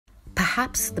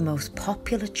Perhaps the most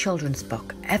popular children's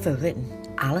book ever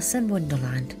written, Alice in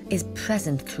Wonderland is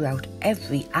present throughout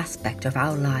every aspect of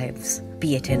our lives,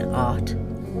 be it in art,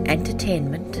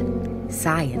 entertainment,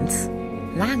 science,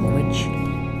 language,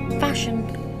 fashion,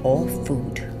 or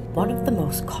food. One of the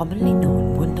most commonly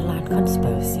known Wonderland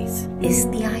conspiracies is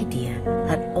the idea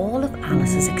that all of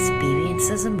Alice's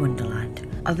experiences in Wonderland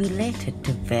are related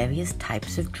to various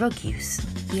types of drug use.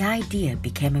 The idea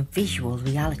became a visual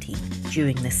reality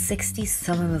during the 60s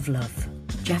Summer of Love.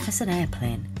 Jefferson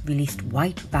Airplane released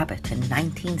White Rabbit in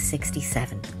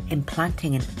 1967,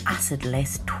 implanting an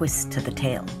acid-laced twist to the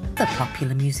tale. The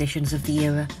popular musicians of the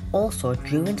era also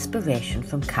drew inspiration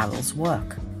from Carol's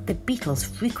work. The Beatles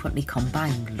frequently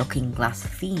combined Looking Glass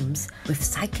themes with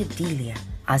psychedelia,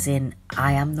 as in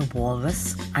I Am the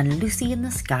Walrus and Lucy in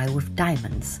the Sky with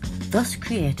Diamonds, thus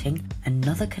creating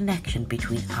another connection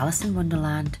between Alice in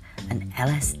Wonderland and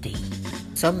LSD.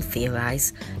 Some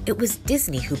theorise it was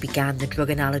Disney who began the drug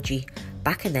analogy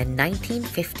back in their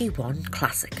 1951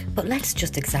 classic. But let's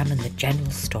just examine the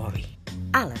general story.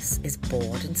 Alice is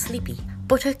bored and sleepy,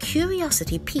 but her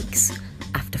curiosity peaks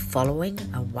after following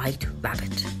a white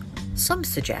rabbit. Some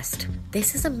suggest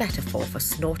this is a metaphor for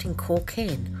snorting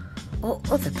cocaine or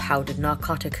other powdered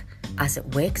narcotic, as it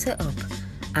wakes her up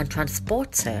and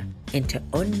transports her into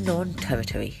unknown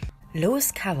territory.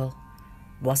 Lewis Carroll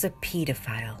was a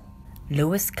paedophile.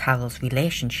 Lewis Carroll's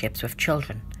relationships with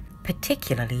children,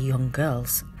 particularly young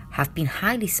girls, have been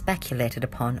highly speculated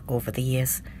upon over the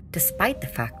years, despite the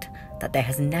fact that there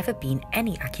has never been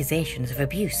any accusations of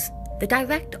abuse. The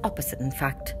direct opposite, in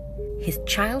fact. His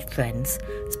child friends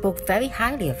spoke very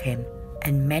highly of him,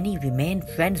 and many remained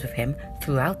friends with him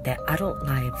throughout their adult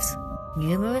lives.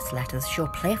 Numerous letters show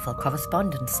playful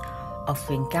correspondence,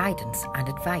 offering guidance and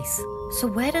advice. So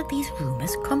where did these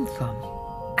rumours come from?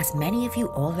 As many of you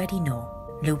already know,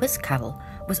 Lewis Carroll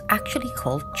was actually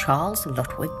called Charles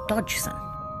Ludwig Dodgson.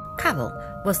 Carroll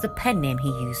was the pen name he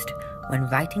used when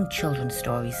writing children's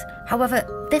stories.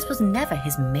 However, this was never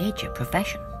his major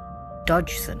profession.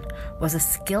 Dodgson was a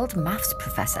skilled maths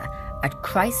professor at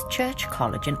Christ Church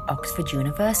College and Oxford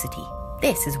University.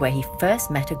 This is where he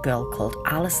first met a girl called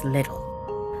Alice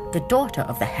Liddell, the daughter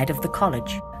of the head of the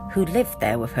college, who lived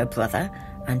there with her brother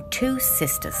and two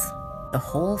sisters. The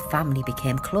whole family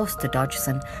became close to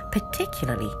Dodgson,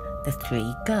 particularly the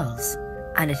three girls.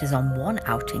 And it is on one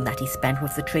outing that he spent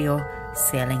with the trio,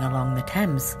 sailing along the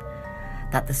Thames,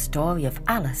 that the story of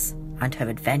Alice and her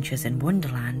adventures in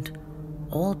Wonderland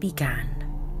all began.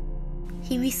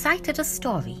 He recited a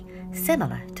story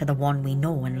similar to the one we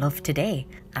know and love today,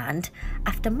 and,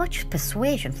 after much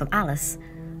persuasion from Alice,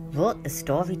 wrote the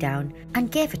story down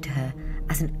and gave it to her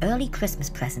as an early Christmas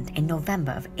present in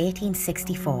November of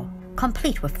 1864,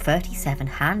 complete with 37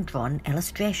 hand-drawn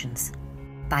illustrations.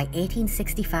 By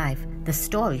 1865, the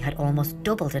story had almost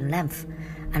doubled in length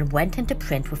and went into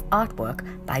print with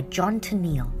artwork by John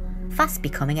Tenniel, fast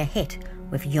becoming a hit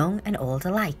with young and old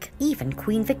alike. Even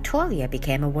Queen Victoria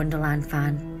became a Wonderland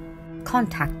fan.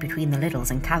 Contact between the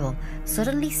Liddles and Carroll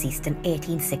suddenly ceased in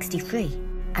 1863,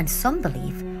 and some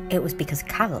believe it was because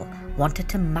Carroll wanted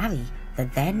to marry the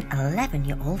then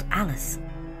 11-year-old Alice.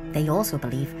 They also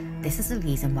believe this is the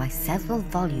reason why several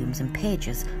volumes and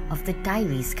pages of the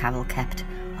diaries Carroll kept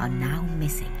are now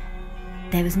missing.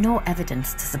 There is no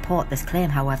evidence to support this claim,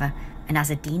 however, and as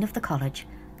a dean of the college,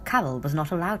 Carroll was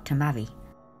not allowed to marry.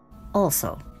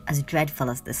 Also, as dreadful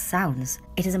as this sounds,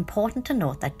 it is important to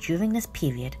note that during this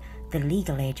period, the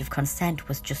legal age of consent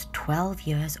was just 12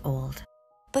 years old.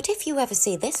 But if you ever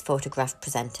see this photograph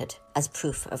presented as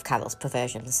proof of Carroll's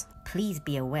perversions, please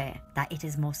be aware that it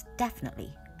is most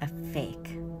definitely a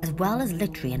fake. As well as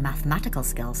literary and mathematical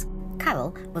skills,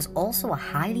 Carroll was also a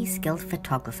highly skilled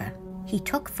photographer. He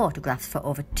took photographs for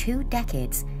over 2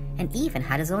 decades and even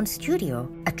had his own studio,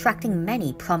 attracting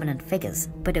many prominent figures,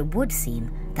 but it would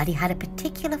seem that he had a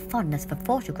particular fondness for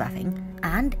photographing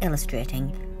and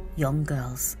illustrating young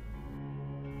girls.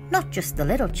 Not just the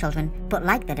little children, but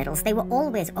like the Liddles, they were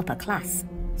always upper class.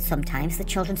 Sometimes the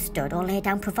children stood or lay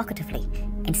down provocatively,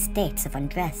 in states of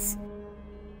undress.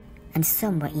 And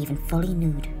some were even fully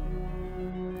nude.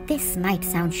 This might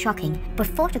sound shocking, but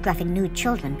photographing nude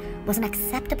children was an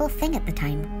acceptable thing at the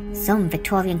time. Some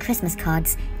Victorian Christmas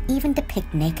cards even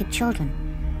depict naked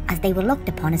children, as they were looked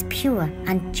upon as pure,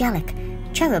 angelic,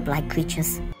 cherub-like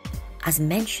creatures. As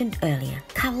mentioned earlier,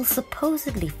 Carroll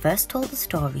supposedly first told the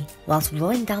story whilst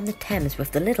rowing down the Thames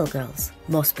with the little girls,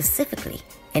 more specifically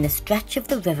in a stretch of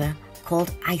the river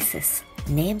called Isis,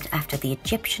 named after the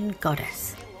Egyptian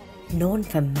goddess. Known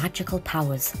for magical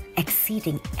powers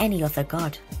exceeding any other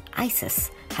god,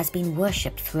 Isis has been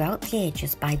worshipped throughout the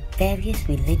ages by various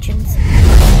religions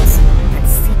and cults.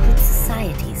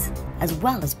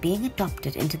 well as being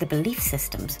adopted into the belief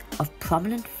systems of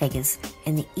prominent figures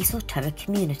in the esoteric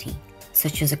community,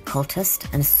 such as occultist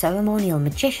and ceremonial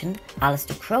magician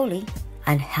Aleister Crowley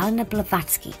and Helena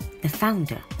Blavatsky, the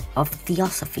founder of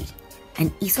Theosophy,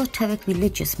 an esoteric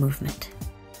religious movement.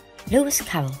 Lewis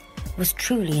Carroll was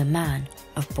truly a man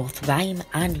of both rhyme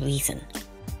and reason.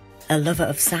 A lover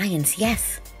of science,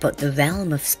 yes, but the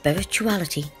realm of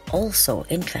spirituality also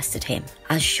interested him,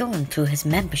 as shown through his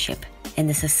membership in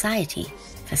the Society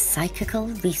for Psychical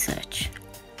Research,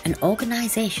 an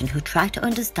organisation who tried to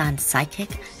understand psychic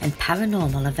and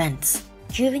paranormal events.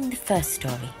 During the first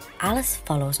story, Alice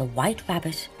follows a white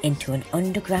rabbit into an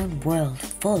underground world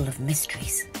full of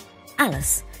mysteries.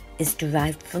 Alice is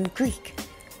derived from Greek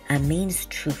and means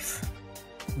truth.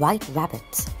 White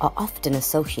rabbits are often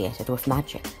associated with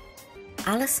magic.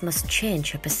 Alice must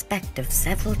change her perspective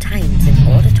several times in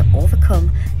order to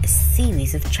overcome a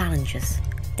series of challenges.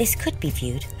 This could be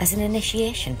viewed as an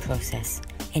initiation process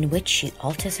in which she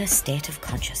alters her state of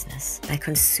consciousness by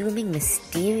consuming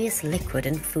mysterious liquid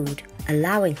and food,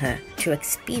 allowing her to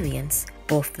experience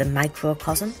both the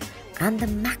microcosm and the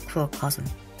macrocosm.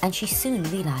 And she soon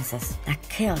realizes that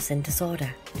chaos and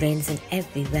disorder reigns in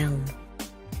every realm.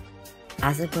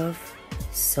 As above,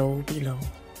 so below.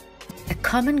 A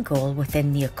common goal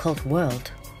within the occult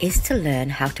world is to learn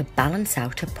how to balance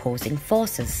out opposing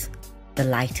forces, the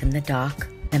light and the dark,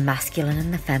 the masculine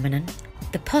and the feminine,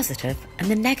 the positive and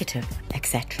the negative,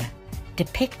 etc.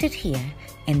 Depicted here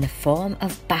in the form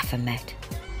of Baphomet,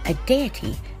 a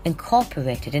deity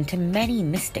incorporated into many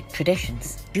mystic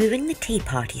traditions. During the Tea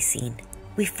Party scene,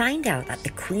 we find out that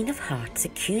the Queen of Hearts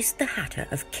accused the Hatter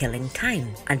of killing time,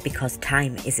 and because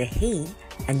time is a he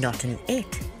and not an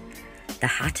it, the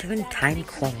Hatter and time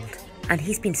quarrelled, and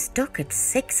he's been stuck at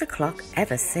 6 o'clock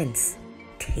ever since.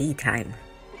 Tea time.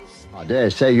 I dare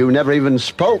say you never even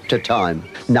spoke to time.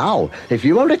 Now, if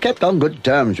you only kept on good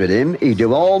terms with him, he'd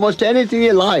do almost anything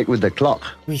you like with the clock.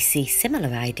 We see similar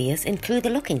ideas in Through the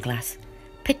Looking Glass,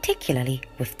 particularly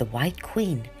with the White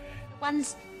Queen.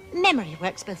 One's memory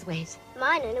works both ways.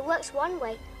 Mine only works one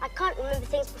way. I can't remember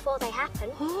things before they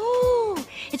happen. Oh,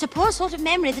 it's a poor sort of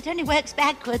memory that only works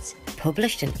backwards.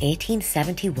 Published in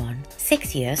 1871,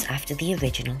 6 years after the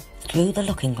original, Through the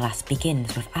Looking Glass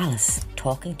begins with Alice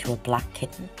talking to a black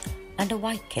kitten and a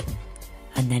white kitten,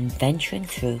 and then venturing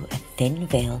through a thin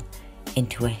veil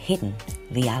into a hidden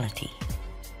reality.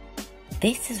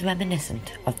 This is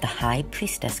reminiscent of the High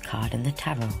Priestess card in the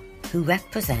Tarot, who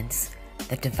represents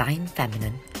the divine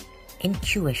feminine,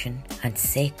 intuition and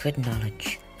sacred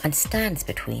knowledge, and stands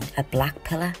between a black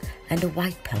pillar and a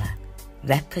white pillar,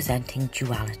 representing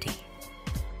duality.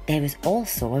 There is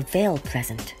also a veil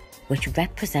present, which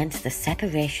represents the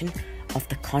separation of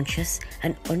the conscious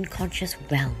and unconscious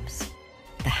realms.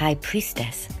 The High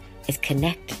Priestess is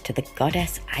connected to the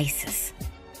goddess Isis,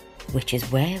 which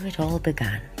is where it all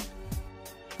began.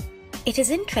 It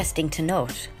is interesting to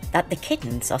note that the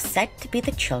kittens are said to be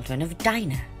the children of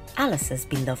Dinah, Alice's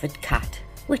beloved cat,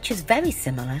 which is very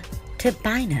similar to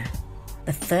Binah,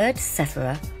 the third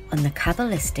Sephirah on the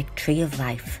Kabbalistic Tree of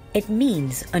Life. It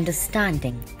means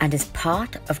understanding and is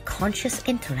part of conscious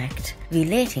intellect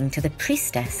relating to the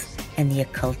priestess in the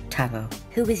occult tarot,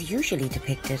 who is usually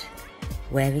depicted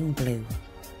wearing blue.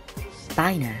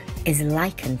 Binah is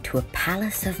likened to a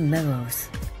palace of mirrors,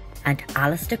 and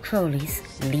Aleister Crowley's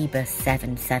Liber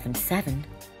 777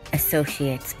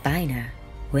 associates Binah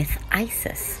with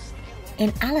Isis.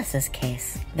 In Alice's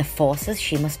case, the forces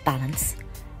she must balance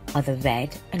are the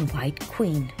red and white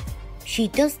queen. She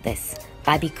does this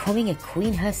by becoming a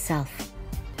queen herself.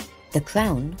 The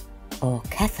crown, or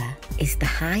Kether, is the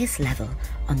highest level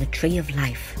on the Tree of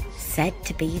Life, said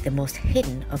to be the most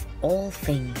hidden of all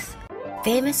things.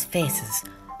 Famous faces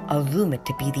are rumoured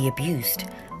to be the abused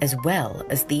as well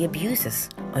as the abusers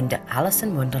under Alice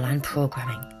in Wonderland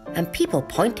programming, and people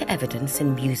point to evidence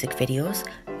in music videos,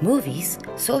 movies,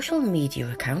 social media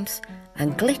accounts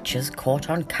and glitches caught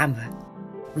on camera.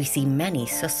 We see many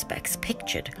suspects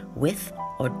pictured with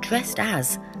or dressed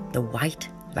as the White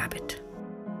Rabbit.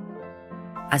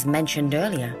 As mentioned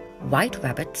earlier, white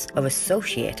rabbits are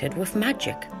associated with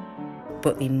magic,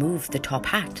 but remove the top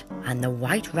hat and the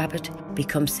white rabbit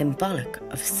becomes symbolic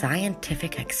of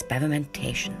scientific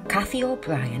experimentation. Kathy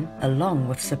O'Brien, along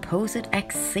with supposed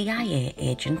ex-CIA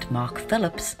agent Mark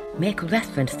Phillips, make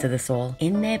reference to this all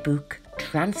in their book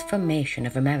Transformation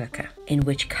of America, in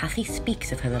which Kathy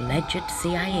speaks of her alleged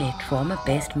CIA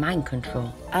trauma-based mind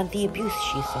control and the abuse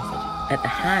she suffered at the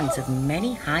hands of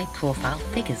many high-profile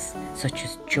figures such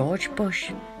as George Bush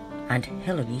and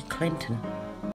Hillary Clinton.